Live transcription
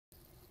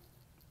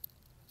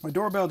My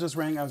doorbell just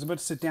rang. I was about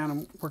to sit down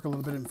and work a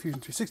little bit in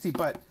Fusion 360,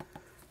 but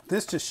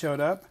this just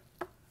showed up.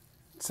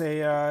 It's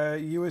a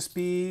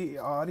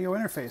USB audio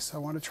interface. I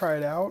want to try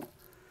it out.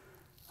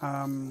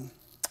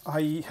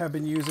 I have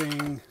been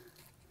using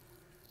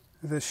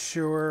the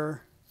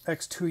Shure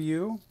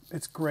X2U.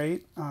 It's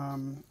great.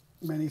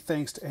 Many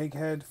thanks to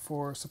Egghead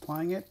for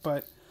supplying it,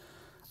 but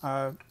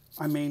I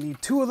may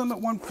need 2 of them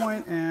at one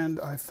point, and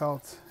I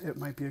felt it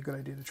might be a good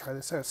idea to try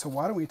this out. So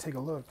why don't we take a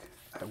look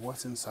at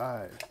what's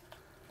inside.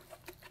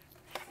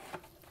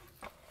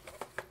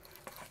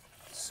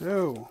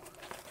 So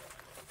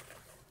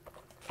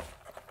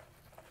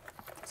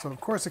of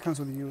course it comes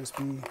with a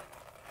USB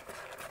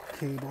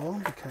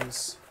cable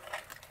because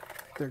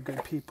they're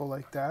good people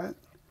like that.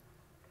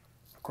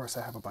 Of course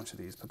I have a bunch of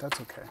these, but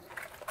that's okay.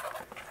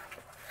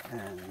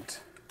 And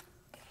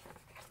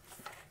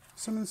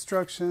some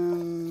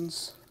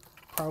instructions,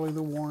 probably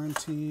the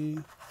warranty.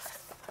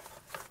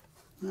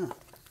 Yeah.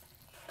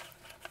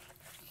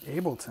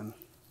 Ableton.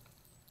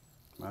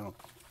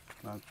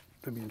 That'd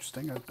be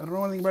interesting. I don't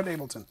know anything about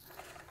Ableton,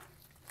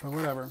 but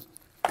whatever.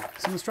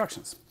 Some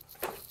instructions.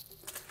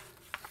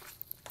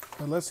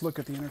 But let's look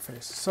at the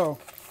interface. So,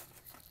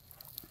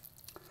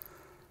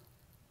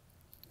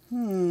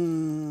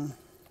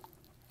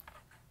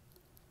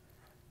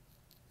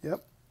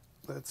 yep,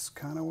 that's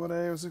kind of what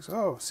I was.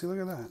 Oh, see, look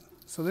at that.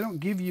 So they don't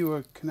give you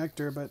a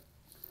connector, but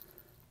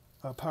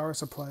a power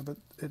supply, but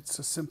it's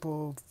a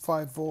simple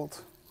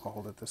 5-volt. I'll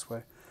hold it this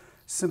way.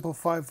 Simple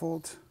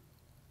 5-volt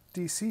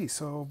DC.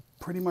 So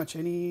pretty much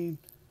any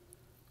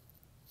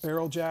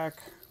barrel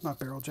jack, not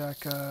barrel jack,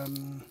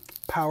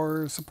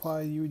 power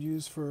supply you would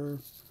use for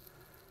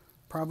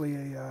probably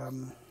a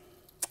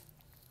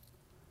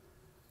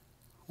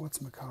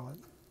whatchamacallit,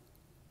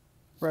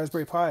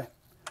 Raspberry Pi,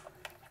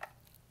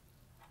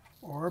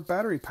 or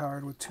battery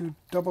powered with 2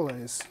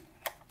 AA's.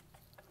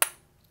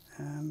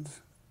 And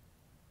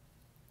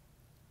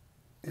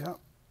yeah,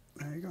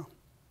 there you go.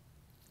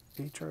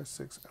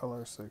 HR6,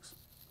 LR6.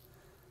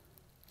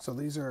 So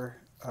these are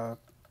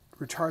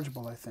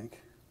rechargeable, I think,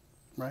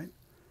 right?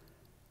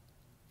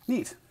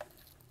 Neat.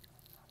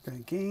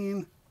 Got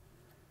gain,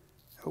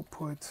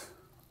 output,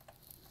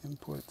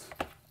 input.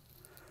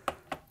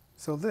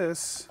 So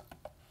this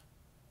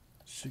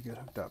should get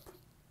hooked up,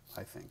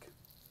 I think.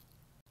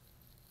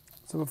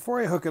 So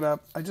before I hook it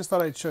up, I just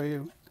thought I'd show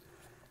you.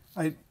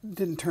 I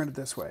didn't turn it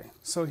this way.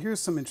 So here's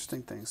some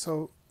interesting things.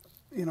 So,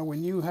 you know,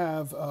 when you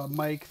have a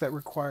mic that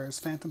requires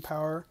phantom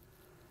power,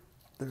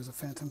 there's a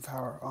phantom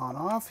power on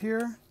off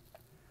here.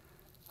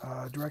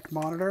 Direct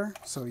monitor,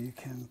 so you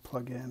can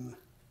plug in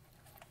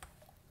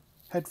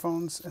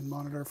headphones and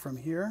monitor from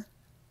here.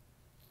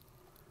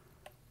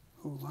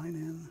 Ooh, line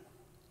in,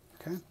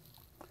 okay.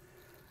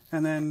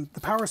 And then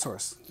the power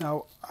source.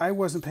 Now, I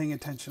wasn't paying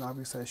attention,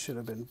 obviously I should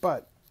have been,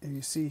 but if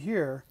you see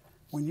here,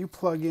 when you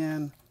plug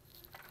in,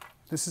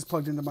 this is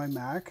plugged into my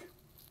Mac,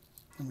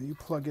 and when you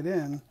plug it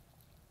in,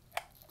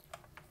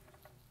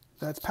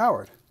 that's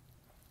powered.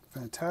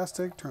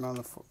 Fantastic. Turn on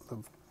the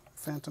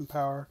phantom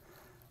power,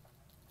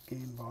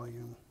 gain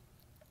volume.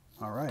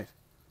 All right,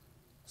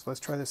 so let's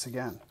try this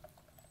again.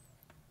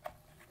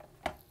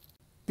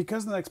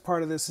 Because the next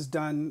part of this is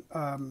done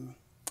on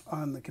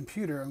the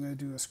computer, I'm going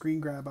to do a screen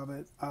grab of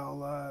it.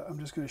 I'm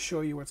just going to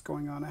show you what's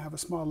going on. I have a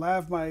small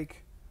lav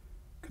mic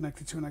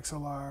connected to an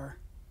XLR,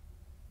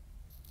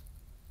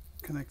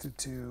 connected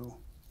to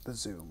the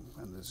Zoom,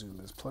 and the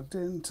Zoom is plugged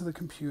into the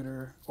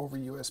computer over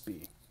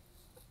USB.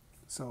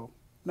 So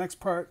next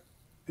part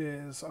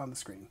is on the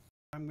screen.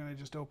 I'm going to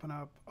just open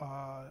up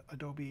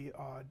Adobe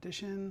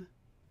Audition.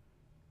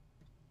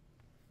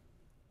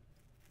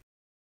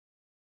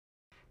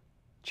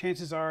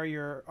 Chances are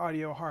your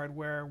audio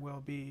hardware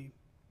will be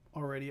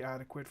already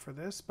adequate for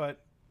this,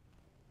 but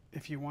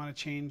if you want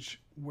to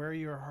change where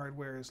your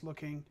hardware is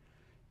looking,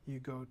 you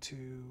go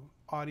to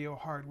audio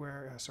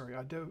hardware,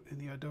 in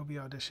the Adobe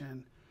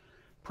Audition,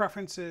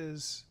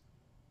 Preferences,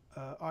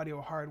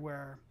 Audio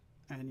Hardware,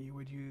 and you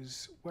would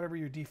use whatever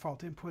your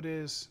default input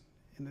is.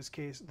 In this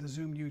case, the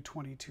Zoom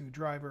U-22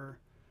 driver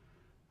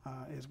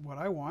is what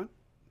I want,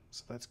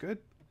 so that's good.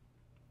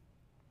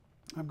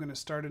 I'm going to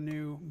start a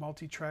new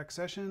multi-track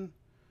session.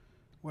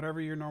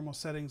 Whatever your normal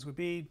settings would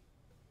be,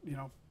 you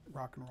know,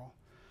 rock and roll.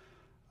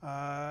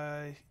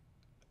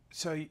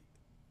 So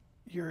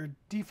your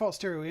default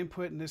stereo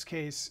input in this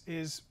case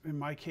is, in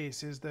my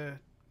case, is the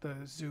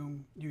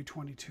Zoom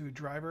U-22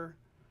 driver.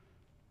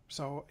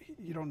 So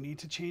you don't need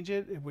to change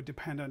it. It would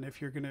depend on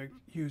if you're going to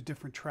use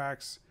different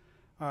tracks.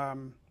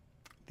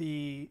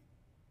 The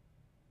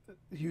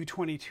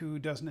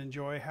U-22 doesn't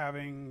enjoy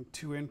having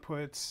 2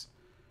 inputs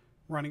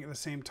running at the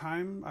same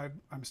time.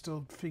 I'm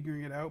still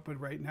figuring it out, but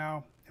right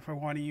now, if I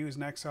want to use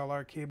an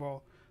XLR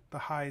cable, the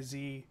high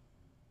Z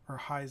or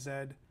high Z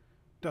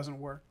doesn't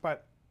work,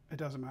 but it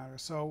doesn't matter.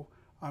 So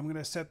I'm going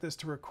to set this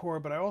to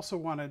record, but I also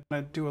want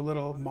to do a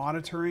little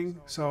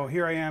monitoring. So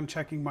here I am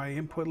checking my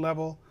input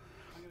level.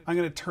 I'm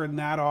going to turn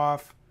that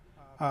off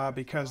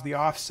because the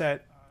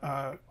offset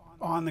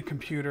on the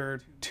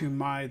computer to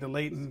the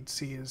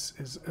latency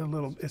is a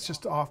little, it's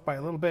just off by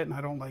a little bit, and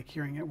I don't like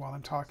hearing it while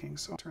I'm talking,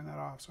 so I'll turn that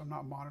off so I'm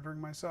not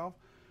monitoring myself.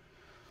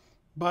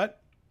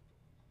 But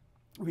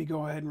we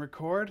go ahead and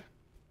record.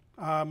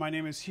 My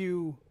name is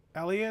Hugh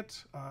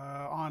Elliott.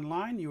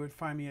 Online, you would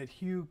find me at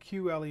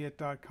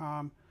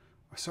hughqelliott.com.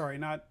 Sorry,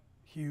 not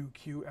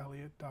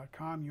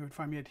hughqelliott.com. You would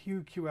find me at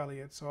Hugh Q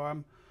Elliott. So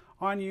I'm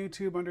on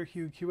YouTube under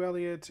Hugh Q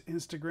Elliott,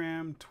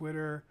 Instagram,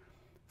 Twitter,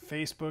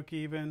 Facebook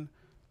even.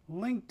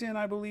 LinkedIn,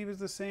 I believe, is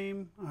the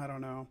same. I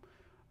don't know.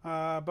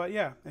 But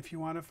yeah, if you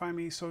want to find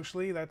me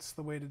socially, that's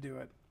the way to do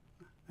it.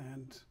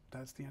 And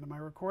that's the end of my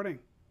recording.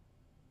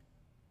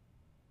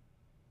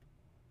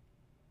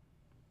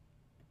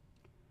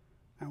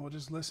 And we'll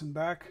just listen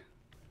back.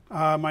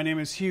 My name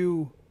is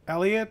Hugh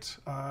Elliott.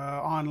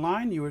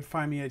 Online, you would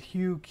find me at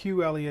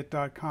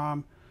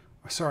hughqelliott.com.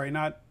 Sorry,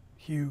 not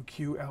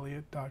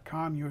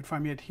hughqelliott.com. You would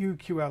find me at Hugh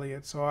Q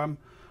Elliott. So I'm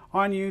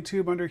on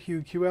YouTube under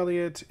Hugh Q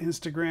Elliott,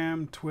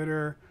 Instagram,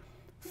 Twitter,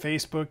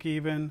 Facebook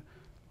even.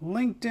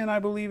 LinkedIn, I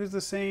believe, is the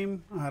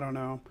same. I don't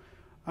know.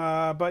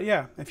 But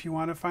yeah, if you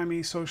want to find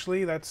me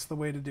socially, that's the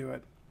way to do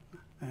it.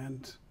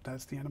 And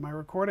that's the end of my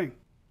recording.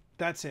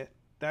 That's it.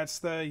 That's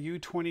the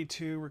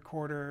U-22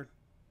 recorder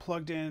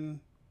plugged in.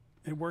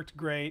 It worked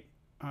great.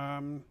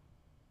 I'll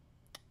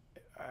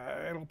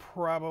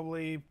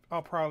probably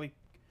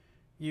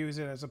use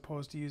it as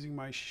opposed to using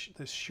my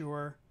this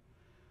Shure.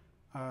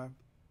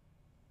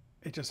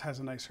 It just has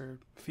a nicer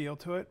feel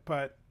to it.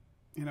 But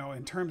you know,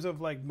 in terms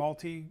of like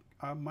multi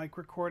mic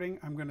recording,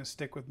 I'm going to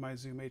stick with my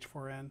Zoom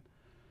H4n.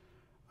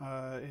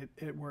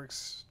 It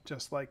works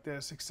just like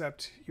this,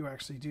 except you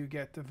actually do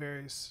get the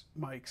various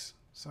mics.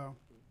 So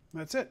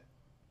that's it.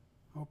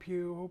 Hope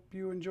you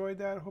enjoyed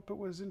that. I hope it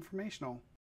was informational.